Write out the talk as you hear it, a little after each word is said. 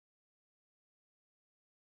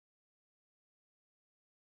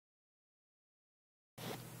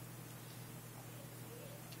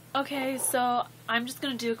Okay, so I'm just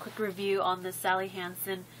going to do a quick review on the Sally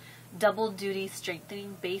Hansen Double Duty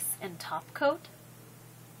Strengthening Base and Top Coat.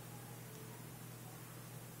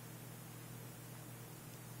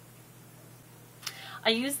 I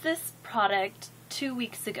used this product 2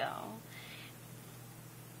 weeks ago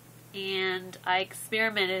and I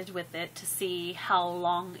experimented with it to see how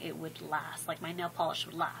long it would last, like my nail polish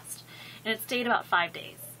would last. And it stayed about 5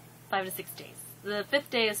 days, 5 to 6 days. The 5th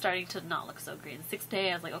day is starting to not look so great. The 6th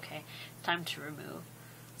day I was like, okay, it's time to remove.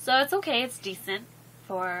 So it's okay, it's decent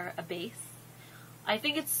for a base. I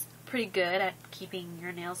think it's pretty good at keeping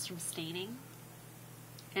your nails from staining.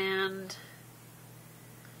 And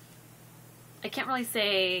I can't really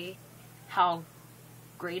say how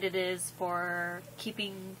great it is for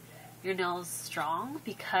keeping your nails strong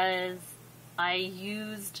because I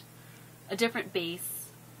used a different base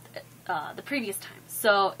the previous time.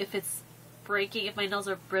 So if it's breaking, if my nails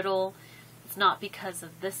are brittle, it's not because of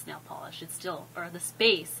this nail polish. It's still, or this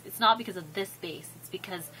base, it's not because of this base. It's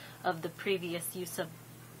because of the previous use of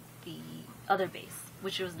the other base,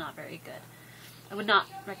 which was not very good. I would not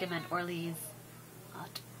recommend Orly's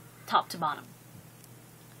top to bottom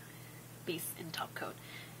base and top coat.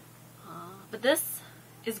 But this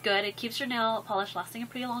is good. It keeps your nail polish lasting a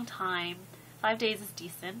pretty long time. 5 days is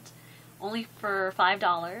decent. Only for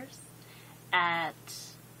 $5 at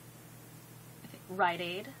I think Rite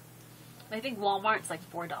Aid. I think Walmart's like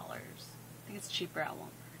 $4. I think it's cheaper at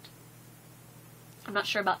Walmart. I'm not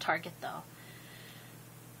sure about Target though.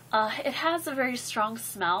 It has a very strong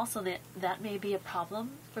smell, so that may be a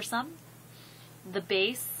problem for some. The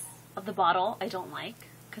base of the bottle I don't like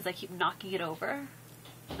because I keep knocking it over.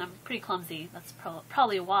 And I'm pretty clumsy, that's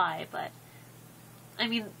probably why, but I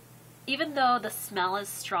mean, even though the smell is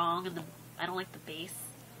strong and I don't like the base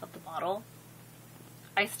of the bottle,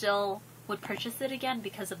 I still would purchase it again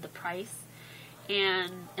because of the price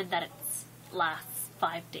and that it lasts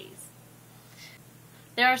 5 days.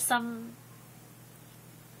 There are some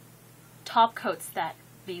top coats that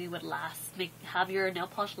maybe would have your nail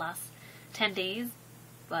polish last 10 days,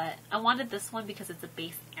 but I wanted this one because it's a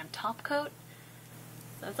base and top coat.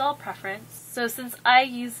 So it's all preference. So since I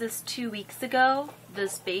used this 2 weeks ago,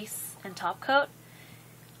 this base and top coat,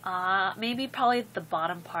 maybe probably the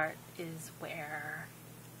bottom part is where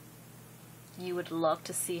you would look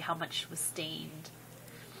to see how much was stained.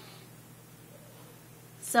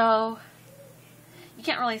 So you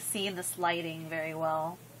can't really see in this lighting very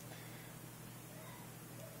well.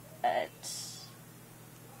 But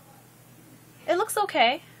it looks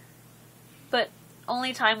okay, but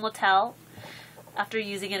only time will tell. After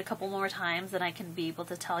using it a couple more times, then I can be able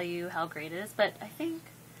to tell you how great it is. But I think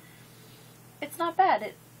it's not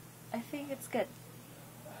bad. I think it's good.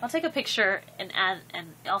 I'll take a picture and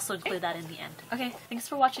also include that in the end. Okay, thanks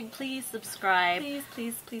for watching. Please subscribe.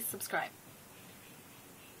 Please subscribe.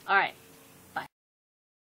 Alright.